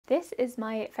This is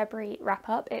my February wrap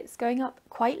up. It's going up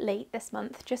quite late this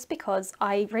month just because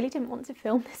I really didn't want to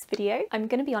film this video. I'm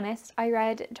gonna be honest, I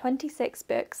read 26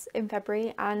 books in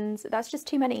February and that's just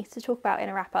too many to talk about in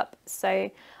a wrap up. So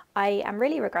I am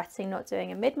really regretting not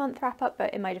doing a mid-month wrap up,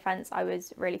 but in my defense, I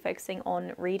was really focusing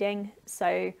on reading.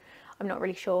 So I'm not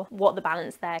really sure what the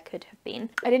balance there could have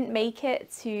been. I didn't make it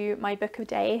to my book of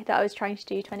day that I was trying to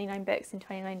do 29 books in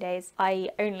 29 days. I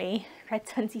only read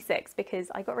 26 because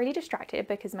I got really distracted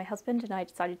because my husband and I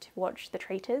decided to watch The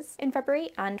Traitors in February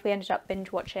and we ended up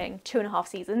binge watching 2.5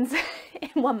 seasons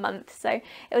in 1 month. So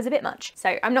it was a bit much.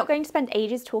 So I'm not going to spend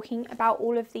ages talking about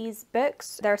all of these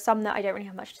books. There are some that I don't really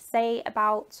have much to say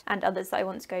about and others that I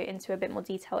want to go into a bit more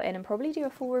detail in and probably do a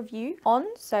full review on.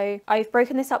 So I've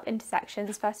broken this up into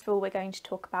sections. First of all, we're going to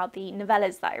talk about the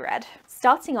novellas that I read.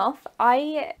 Starting off,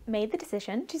 I made the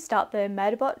decision to start the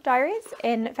Murderbot Diaries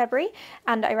in February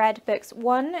and I read books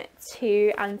 1,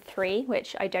 2 and 3,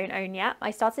 which I don't own yet.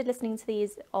 I started listening to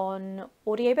these on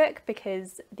audiobook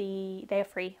because they are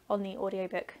free on the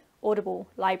audiobook Audible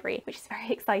library, which is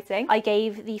very exciting. I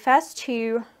gave the first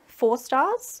 2 4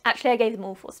 stars. Actually, I gave them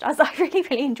all 4 stars. I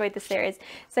really enjoyed the series.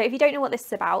 So if you don't know what this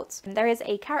is about, there is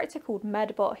a character called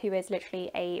Murderbot who is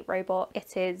literally a robot.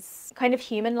 It is kind of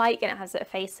human-like and it has a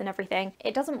face and everything.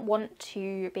 It doesn't want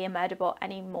to be a murderbot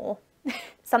anymore.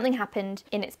 Something happened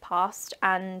in its past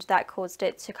and that caused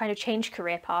it to kind of change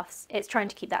career paths. It's trying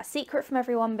to keep that secret from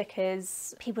everyone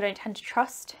because people don't tend to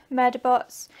trust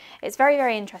murderbots. It's very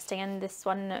interesting and this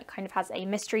one kind of has a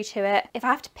mystery to it. If I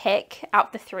have to pick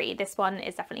out the 3, this one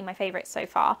is definitely my favourite so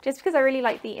far, just because I really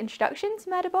like the introduction to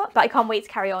Murderbot. But I can't wait to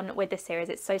carry on with this series.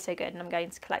 It's so good and I'm going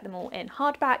to collect them all in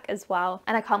hardback as well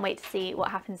and I can't wait to see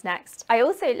what happens next. I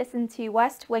also listened to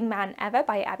Worst Wingman Ever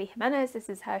by Abby Jimenez. This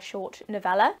is her short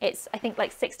novella. It's I think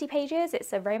like 60 pages.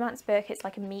 It's a romance book. It's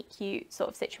like a meet cute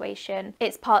sort of situation.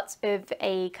 It's part of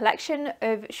a collection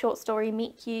of short story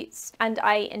meet cutes and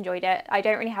I enjoyed it. I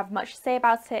don't really have much to say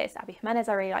about it. It's Abby Jimenez.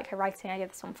 I really like her writing. I give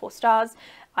this one 4 stars.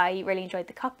 I really enjoyed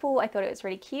the couple. I thought it was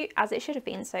really cute, as it should have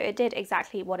been, so it did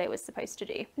exactly what it was supposed to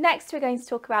do. Next, we're going to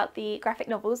talk about the graphic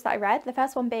novels that I read. The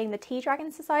first one being The Tea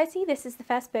Dragon Society. This is the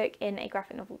first book in a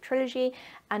graphic novel trilogy,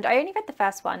 and I only read the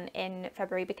first one in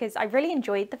February because I really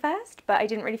enjoyed the first, but I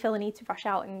didn't really feel the need to rush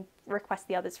out and request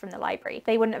the others from the library.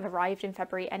 They wouldn't have arrived in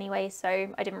February anyway, so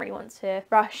I didn't really want to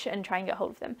rush and try and get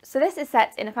hold of them. So this is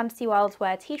set in a fantasy world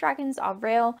where tea dragons are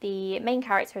real. The main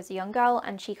character is a young girl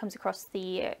and she comes across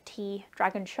the tea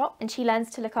dragon shop and she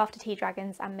learns to look after tea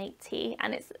dragons and make tea,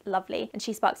 and it's lovely. And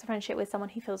she sparks a friendship with someone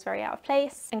who feels very out of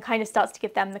place and kind of starts to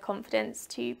give them the confidence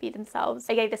to be themselves.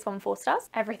 I gave this one 4 stars.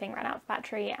 Everything ran out of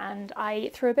battery and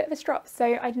I threw a bit of a strop,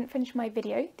 so I didn't finish my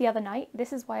video the other night.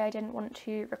 This is why I didn't want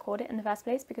to record it in the first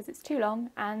place, because it's too long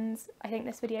and I think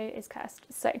this video is cursed.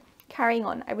 So carrying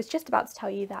on, I was just about to tell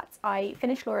you that I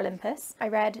finished Lore Olympus. I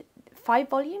read 5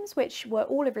 volumes, which were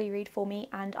all a reread for me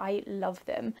and I love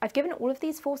them. I've given all of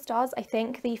these 4 stars. I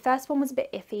think the first one was a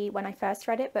bit iffy when I first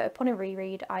read it, but upon a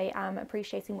reread I am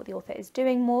appreciating what the author is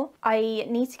doing more. I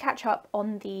need to catch up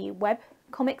on the web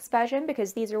comics version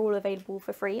because these are all available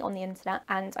for free on the internet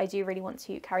and I do really want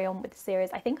to carry on with the series.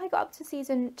 I think I got up to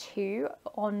season 2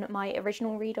 on my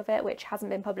original read of it, which hasn't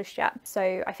been published yet,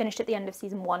 so I finished at the end of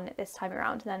season 1 this time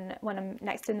around. Then when I'm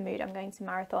next in the mood, I'm going to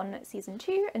marathon season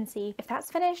 2 and see if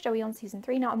that's finished. Are we on season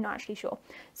 3 now? I'm not actually sure.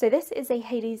 So this is a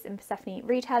Hades and Persephone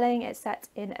retelling. It's set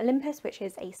in Olympus, which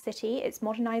is a city. It's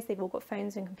modernized, they've all got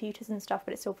phones and computers and stuff,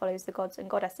 but it still follows the gods and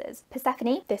goddesses.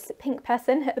 Persephone, this pink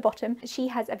person at the bottom, she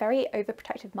has a very overprotective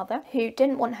mother who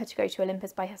didn't want her to go to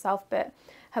Olympus by herself, but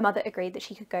her mother agreed that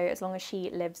she could go as long as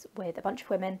she lives with a bunch of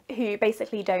women who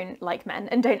basically don't like men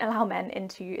and don't allow men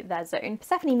into their zone.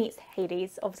 Persephone meets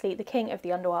Hades, obviously the king of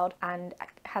the underworld, and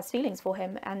has feelings for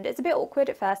him, and it's a bit awkward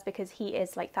at first because he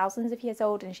is like thousands of years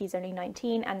old and she's only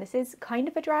 19, and this is kind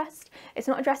of addressed. It's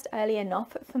not addressed early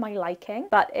enough for my liking,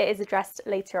 but it is addressed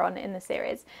later on in the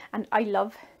series, and I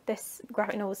love this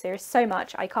graphic novel series so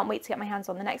much. I can't wait to get my hands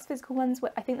on the next physical ones.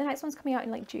 I think the next one's coming out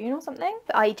in like June or something.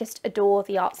 But I just adore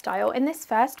the art style. In this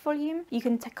first volume, you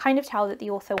can kind of tell that the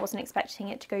author wasn't expecting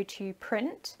it to go to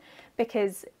print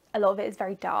because a lot of it is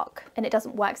very dark and it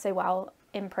doesn't work so well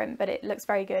in print, but it looks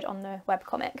very good on the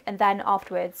webcomic. And then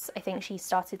afterwards, I think she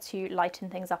started to lighten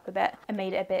things up a bit and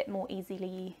made it a bit more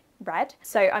easily read.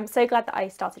 So I'm so glad that I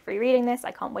started rereading this. I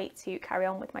can't wait to carry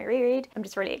on with my reread. I'm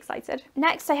just really excited.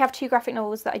 Next, I have 2 graphic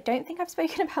novels that I don't think I've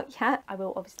spoken about yet. I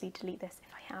will obviously delete this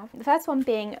if I have. The first one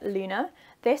being Luna.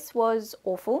 This was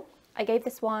awful. I gave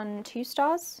this one 2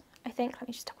 stars. I think, let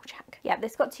me just double check. Yeah,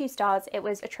 this got 2 stars. It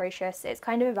was atrocious. It's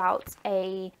kind of about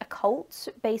a cult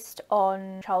based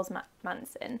on Charles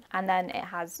Manson, and then it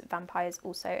has vampires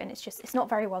also, and it's not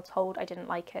very well told. I didn't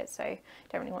like it, so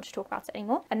don't really want to talk about it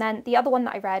anymore. And then the other one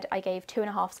that I read, I gave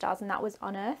 2.5 stars, and that was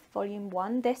Unearth Volume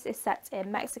 1. This is set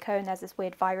in Mexico, and there's this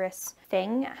weird virus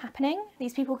thing happening.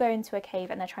 These people go into a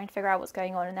cave and they're trying to figure out what's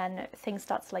going on, and then things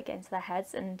start to like get into their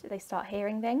heads and they start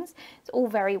hearing things. It's all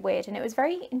very weird, and it was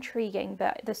very intriguing,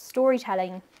 but the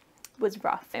storytelling was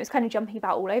rough. It was kind of jumping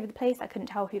about all over the place. I couldn't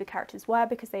tell who the characters were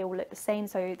because they all looked the same,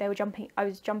 so they were I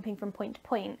was jumping from point to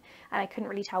point and I couldn't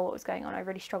really tell what was going on. I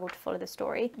really struggled to follow the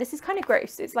story. This is kind of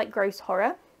gross. It's like gross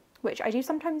horror, which I do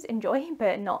sometimes enjoy,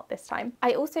 but not this time.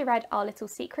 I also read Our Little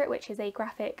Secret, which is a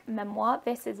graphic memoir.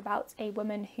 This is about a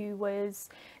woman who was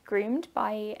groomed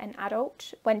by an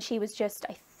adult when she was just,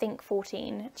 I think,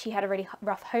 14. She had a really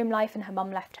rough home life, and her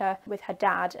mum left her with her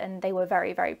dad, and they were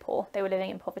very, very poor. They were living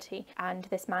in poverty, and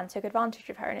this man took advantage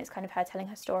of her, and it's kind of her telling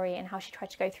her story and how she tried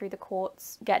to go through the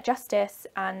courts, get justice,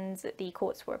 and the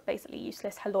courts were basically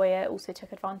useless. Her lawyer also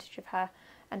took advantage of her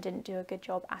and didn't do a good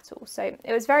job at all. So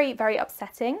it was very, very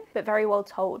upsetting, but very well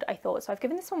told, I thought. So I've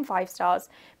given this one 5 stars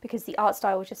because the art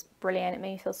style was just brilliant. It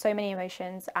made me feel so many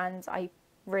emotions, and I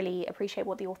really appreciate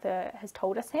what the author has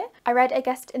told us here. I read A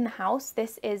Guest in the House.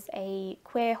 This is a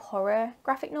queer horror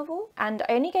graphic novel, and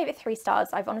I only gave it 3 stars.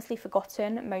 I've honestly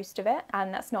forgotten most of it,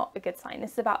 and that's not a good sign.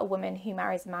 This is about a woman who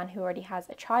marries a man who already has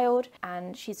a child,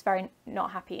 and she's very not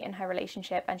happy in her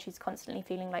relationship, and she's constantly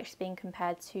feeling like she's being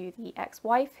compared to the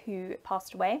ex-wife who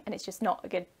passed away, and it's just not a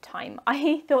good time.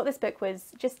 I thought this book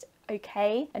was just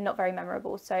okay and not very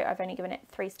memorable, so I've only given it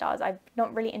 3 stars. I've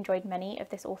not really enjoyed many of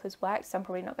this author's work, so I'm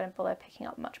probably not going to bother picking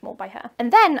up much more by her.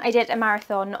 And then I did a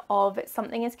marathon of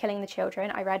Something is Killing the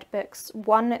Children. I read books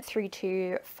 1 through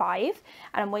to 5,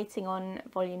 and I'm waiting on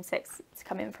volume 6 to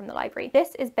come in from the library.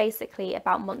 This is basically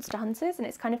about monster hunters, and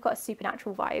it's kind of got a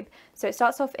supernatural vibe. So it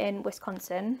starts off in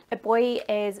Wisconsin. A boy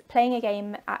is playing a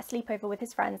game at a sleepover with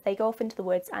his friends. They go off into the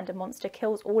woods, and a monster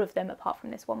kills all of them apart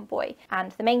from this one boy.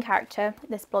 And the main character,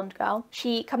 this blonde girl,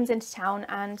 she comes into town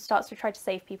and starts to try to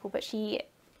save people, but she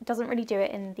doesn't really do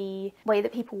it in the way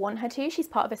that people want her to. She's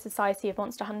part of a society of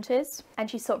monster hunters, and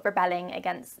she's sort of rebelling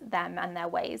against them and their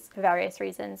ways for various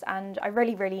reasons, and I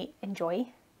really, really enjoy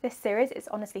this series. It's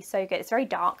honestly so good. It's very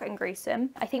dark and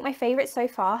gruesome. I think my favourite so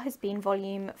far has been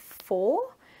volume 4,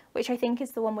 which I think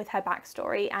is the one with her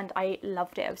backstory, and I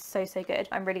loved it. It was so, so good.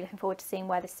 I'm really looking forward to seeing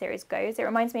where this series goes. It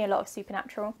reminds me a lot of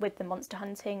Supernatural with the monster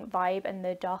hunting vibe and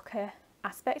the darker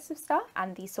aspects of stuff,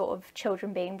 and these sort of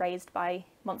children being raised by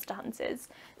monster hunters.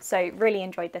 So really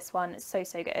enjoyed this one. It's so,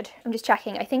 so good. I'm just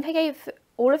checking. I think I gave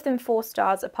all of them 4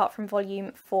 stars apart from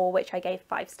volume 4, which I gave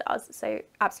 5 stars. So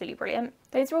absolutely brilliant.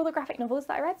 Those are all the graphic novels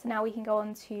that I read. So now we can go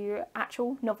on to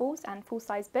actual novels and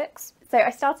full-size books. So I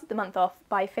started the month off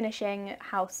by finishing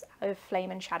House of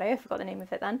Flame and Shadow. I forgot the name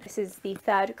of it then. This is the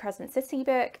 3rd Crescent City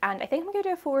book, and I think I'm going to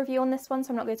do a full review on this one, so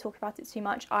I'm not going to talk about it too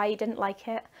much. I didn't like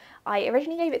it. I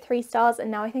originally gave it 3 stars, and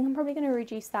now I think I'm probably going to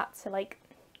reduce that to like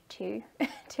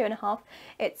 2.5.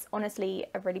 It's honestly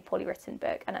a really poorly written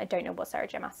book, and I don't know what Sarah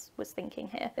J. Maas was thinking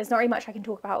here. There's not really much I can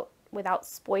talk about without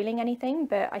spoiling anything,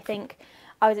 but I think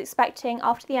I was expecting,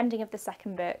 after the ending of the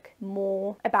 2nd book,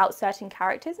 more about certain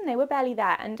characters, and they were barely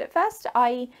there. And at first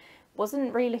I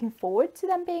wasn't really looking forward to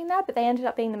them being there, but they ended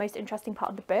up being the most interesting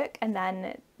part of the book, and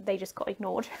then they just got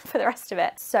ignored for the rest of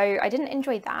it. So I didn't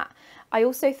enjoy that. I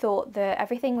also thought that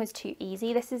everything was too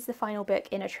easy. This is the final book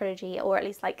in a trilogy, or at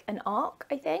least like an arc,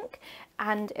 I think,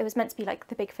 and it was meant to be like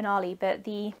the big finale, but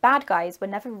the bad guys were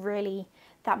never really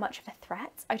that much of a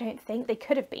threat. I don't think they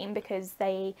could have been, because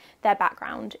their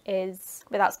background is,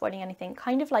 without spoiling anything,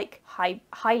 kind of like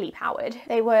highly powered.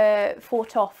 They were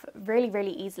fought off really,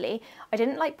 really easily. I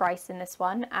didn't like Bryce in this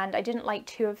one, and I didn't like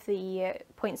 2 of the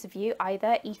points of view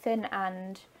either. Ethan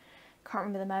and, can't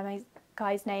remember the mermaid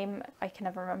guy's name, I can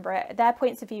never remember it. Their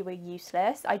points of view were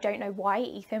useless. I don't know why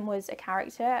Ethan was a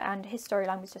character, and his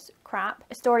storyline was just crap.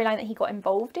 A storyline that he got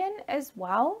involved in as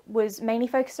well was mainly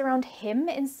focused around him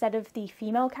instead of the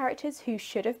female characters who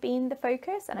should have been the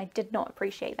focus, and I did not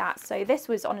appreciate that. So this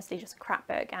was honestly just a crap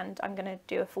book, and I'm going to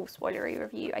do a full spoilery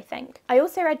review, I think. I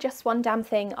also read Just One Damn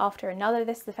Thing After Another.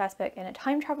 This is the first book in a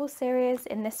time travel series.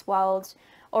 In this world,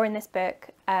 or in this book,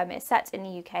 it's set in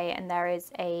the UK, and there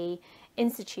is a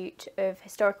Institute of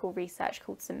Historical Research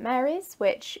called St Mary's,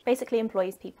 which basically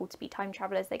employs people to be time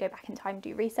travellers. They go back in time,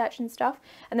 do research and stuff,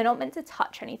 and they're not meant to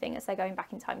touch anything as they're going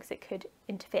back in time because it could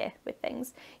interfere with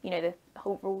things, you know, the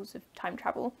whole rules of time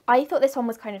travel. I thought this one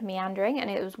was kind of meandering, and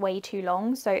it was way too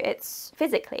long. So it's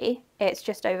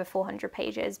just over 400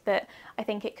 pages, but I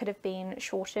think it could have been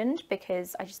shortened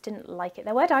because I just didn't like it.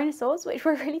 There were dinosaurs, which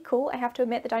were really cool. I have to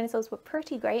admit, the dinosaurs were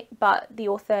pretty great, but the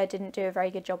author didn't do a very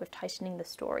good job of tightening the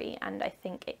story, and and I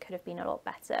think it could have been a lot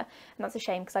better. And that's a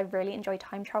shame because I really enjoy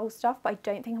time travel stuff, but I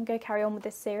don't think I'm going to carry on with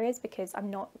this series because I'm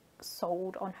not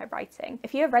sold on her writing.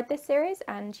 If you have read this series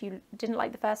and you didn't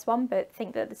like the first one but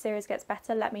think that the series gets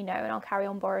better, let me know and I'll carry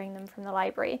on borrowing them from the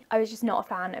library. I was just not a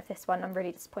fan of this one. I'm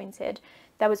really disappointed.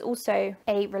 There was also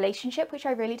a relationship which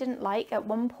I really didn't like. At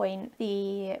one point,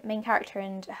 the main character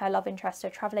and her love interest are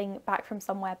travelling back from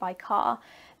somewhere by car.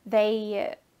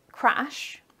 They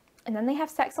crash and then they have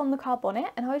sex on the car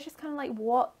bonnet, and I was just kind of like,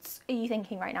 what are you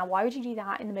thinking right now? Why would you do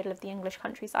that in the middle of the English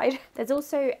countryside? There's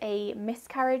also a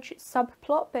miscarriage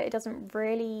subplot, but it doesn't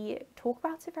really talk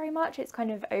about it very much. It's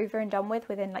kind of over and done with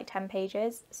within like 10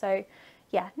 pages. So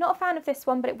yeah, not a fan of this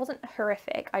one, but it wasn't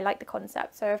horrific. I like the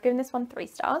concept, so I've given this one 3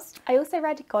 stars. I also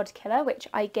read God Killer, which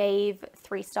I gave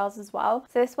 3 stars as well.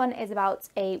 So this one is about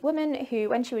a woman who,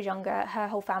 when she was younger, her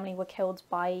whole family were killed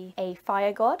by a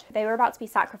fire god. They were about to be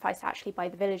sacrificed actually by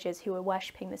the villagers who were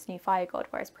worshipping this new fire god,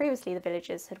 whereas previously the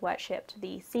villagers had worshipped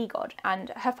the sea god. And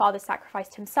her father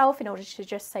sacrificed himself in order to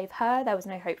just save her. There was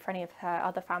no hope for any of her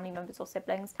other family members or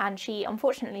siblings, and she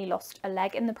unfortunately lost a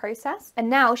leg in the process. And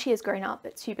now she has grown up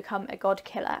to become a god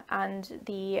killer, and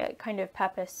the kind of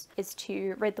purpose is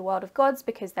to rid the world of gods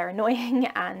because they're annoying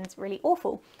and really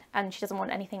awful, and she doesn't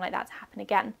want anything like that to happen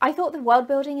again. I thought the world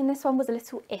building in this one was a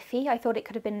little iffy. I thought it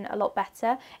could have been a lot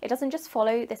better. It doesn't just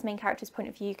follow this main character's point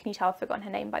of view. Can you tell I've forgotten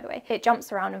her name, by the way? It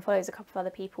jumps around and follows a couple of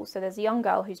other people. So there's a young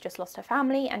girl who's just lost her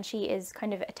family and she is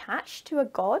kind of attached to a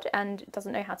god and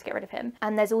doesn't know how to get rid of him.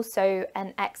 And there's also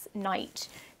an ex-knight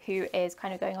who is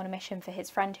kind of going on a mission for his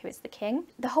friend who is the king.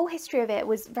 The whole history of it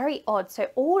was very odd. So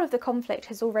all of the conflict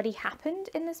has already happened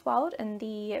in this world, and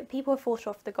the people have fought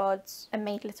off the gods and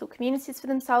made little communities for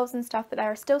themselves and stuff, but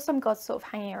there are still some gods sort of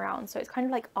hanging around. So it's kind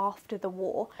of like after the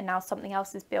war and now something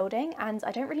else is building, and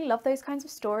I don't really love those kinds of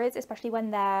stories, especially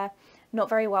when they're not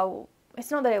very well. It's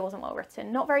not that it wasn't well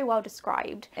written, not very well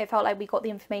described. It felt like we got the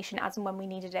information as and when we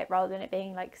needed it rather than it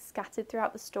being like scattered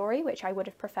throughout the story, which I would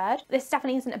have preferred. This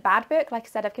definitely isn't a bad book. Like I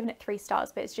said, I've given it 3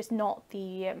 stars, but it's just not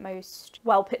the most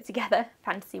well put together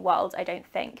fantasy world, I don't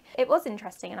think. It was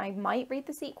interesting and I might read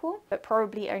the sequel, but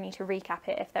probably only to recap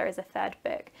it if there is a 3rd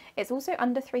book. It's also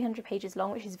under 300 pages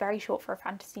long, which is very short for a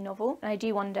fantasy novel. And I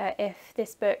do wonder if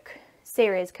this book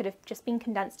series could have just been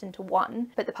condensed into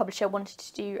one, but the publisher wanted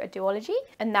to do a duology,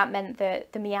 and that meant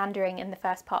that the meandering in the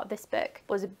first part of this book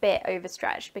was a bit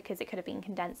overstretched because it could have been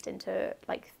condensed into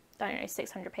like, I don't know,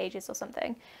 600 pages or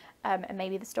something. And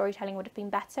maybe the storytelling would have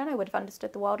been better and I would have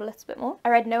understood the world a little bit more. I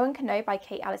read No One Can Know by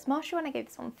Kate Alice Marshall and I gave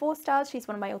this one 4 stars. She's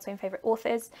one of my all-time favourite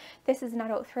authors. This is an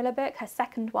adult thriller book, her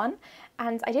 2nd one,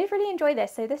 and I did really enjoy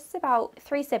this. So this is about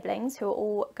 3 siblings who are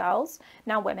all girls,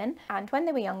 now women, and when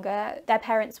they were younger, their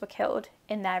parents were killed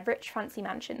in their rich fancy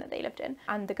mansion that they lived in.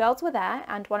 And the girls were there,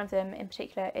 and one of them in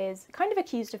particular is kind of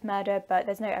accused of murder, but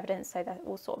there's no evidence, so they're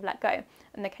all sort of let go,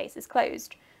 and the case is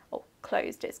closed. Or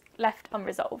closed, it's left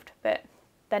unresolved, but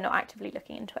they're not actively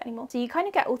looking into it anymore. So you kind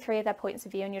of get all 3 of their points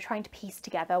of view and you're trying to piece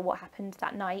together what happened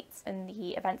that night and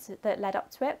the events that led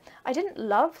up to it. I didn't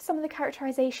love some of the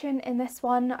characterization in this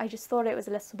one. I just thought it was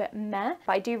a little bit meh,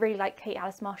 but I do really like Kate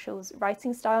Alice Marshall's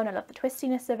writing style and I love the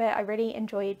twistiness of it. I really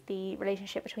enjoyed the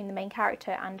relationship between the main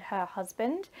character and her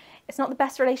husband. It's not the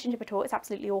best relationship at all, it's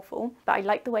absolutely awful, but I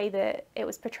like the way that it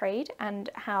was portrayed and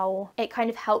how it kind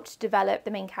of helped develop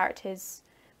the main character's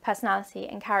personality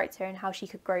and character and how she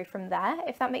could grow from there,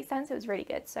 if that makes sense. It was really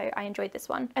good, so I enjoyed this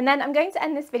one. And then I'm going to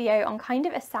end this video on kind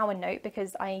of a sour note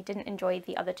because I didn't enjoy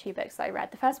the other 2 books that I read.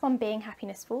 The first one being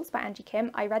Happiness Falls by Angie Kim.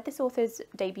 I read this author's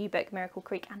debut book, Miracle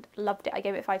Creek, and loved it. I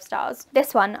gave it 5 stars.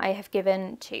 This one I have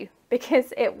given 2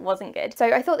 because it wasn't good.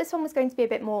 So I thought this one was going to be a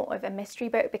bit more of a mystery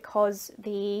book because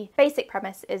the basic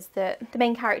premise is that the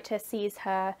main character sees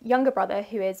her younger brother,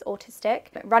 who is autistic,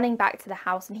 running back to the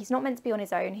house, and he's not meant to be on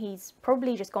his own. He's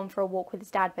probably just gone for a walk with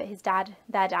his dad, but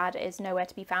their dad is nowhere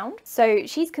to be found. So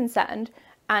she's concerned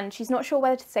and she's not sure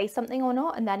whether to say something or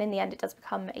not, and then in the end it does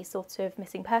become a sort of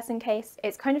missing person case.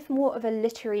 It's kind of more of a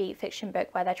literary fiction book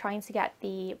where they're trying to get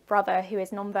the brother, who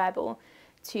is non-verbal,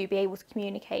 to be able to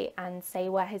communicate and say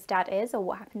where his dad is or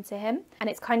what happened to him. And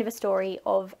it's kind of a story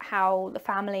of how the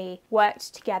family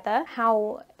worked together,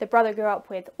 how the brother grew up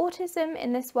with autism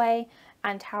in this way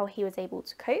and how he was able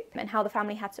to cope, and how the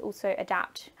family had to also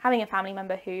adapt having a family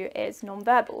member who is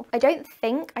non-verbal. I don't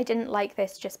think I didn't like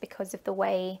this just because of the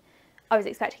way I was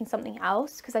expecting something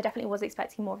else, because I definitely was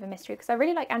expecting more of a mystery, because I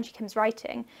really like Angie Kim's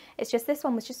writing. It's just this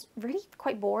one was just really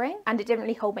quite boring and it didn't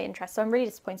really hold my interest, so I'm really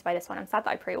disappointed by this one. I'm sad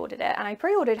that I pre-ordered it, and I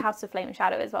pre-ordered House of Flame and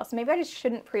Shadow as well, so maybe I just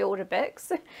shouldn't pre-order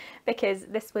books because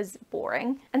this was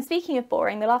boring. And speaking of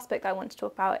boring, the last book that I want to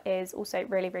talk about is also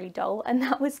really, really dull, and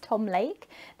that was Tom Lake.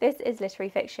 This is literary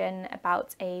fiction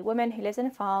about a woman who lives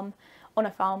on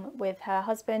a farm with her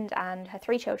husband and her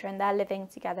 3 children. They're living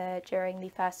together during the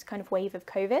first kind of wave of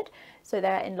COVID, so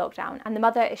they're in lockdown, and the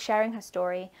mother is sharing her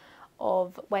story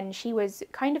of when she was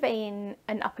kind of an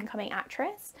up-and-coming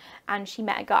actress and she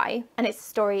met a guy, and it's a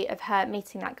story of her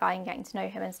meeting that guy and getting to know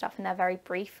him and stuff in their very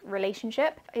brief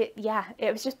relationship.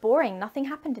 It was just boring. Nothing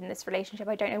happened in this relationship.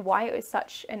 I don't know why it was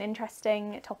such an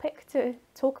interesting topic to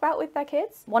talk about with their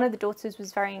kids. One of the daughters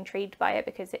was very intrigued by it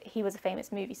because he was a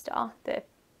famous movie star, the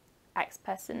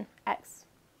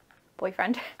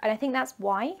ex-boyfriend, and I think that's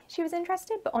why she was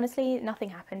interested, but honestly nothing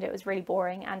happened. It was really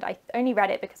boring, and I only read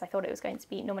it because I thought it was going to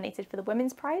be nominated for the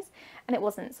Women's Prize, and it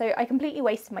wasn't, so I completely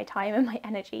wasted my time and my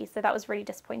energy, so that was really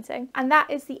disappointing. And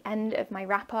that is the end of my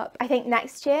wrap up. I think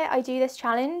next year I do this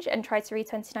challenge and try to read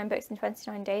 29 books in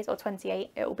 29 days, or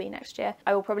 28 it will be next year.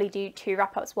 I will probably do 2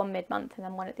 wrap-ups, one mid-month and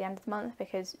then one at the end of the month,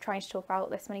 because trying to talk about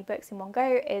this many books in one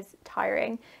go is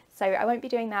tiring. So I won't be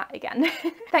doing that again.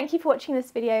 Thank you for watching this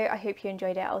video. I hope you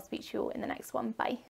enjoyed it. I'll speak to you all in the next one. Bye.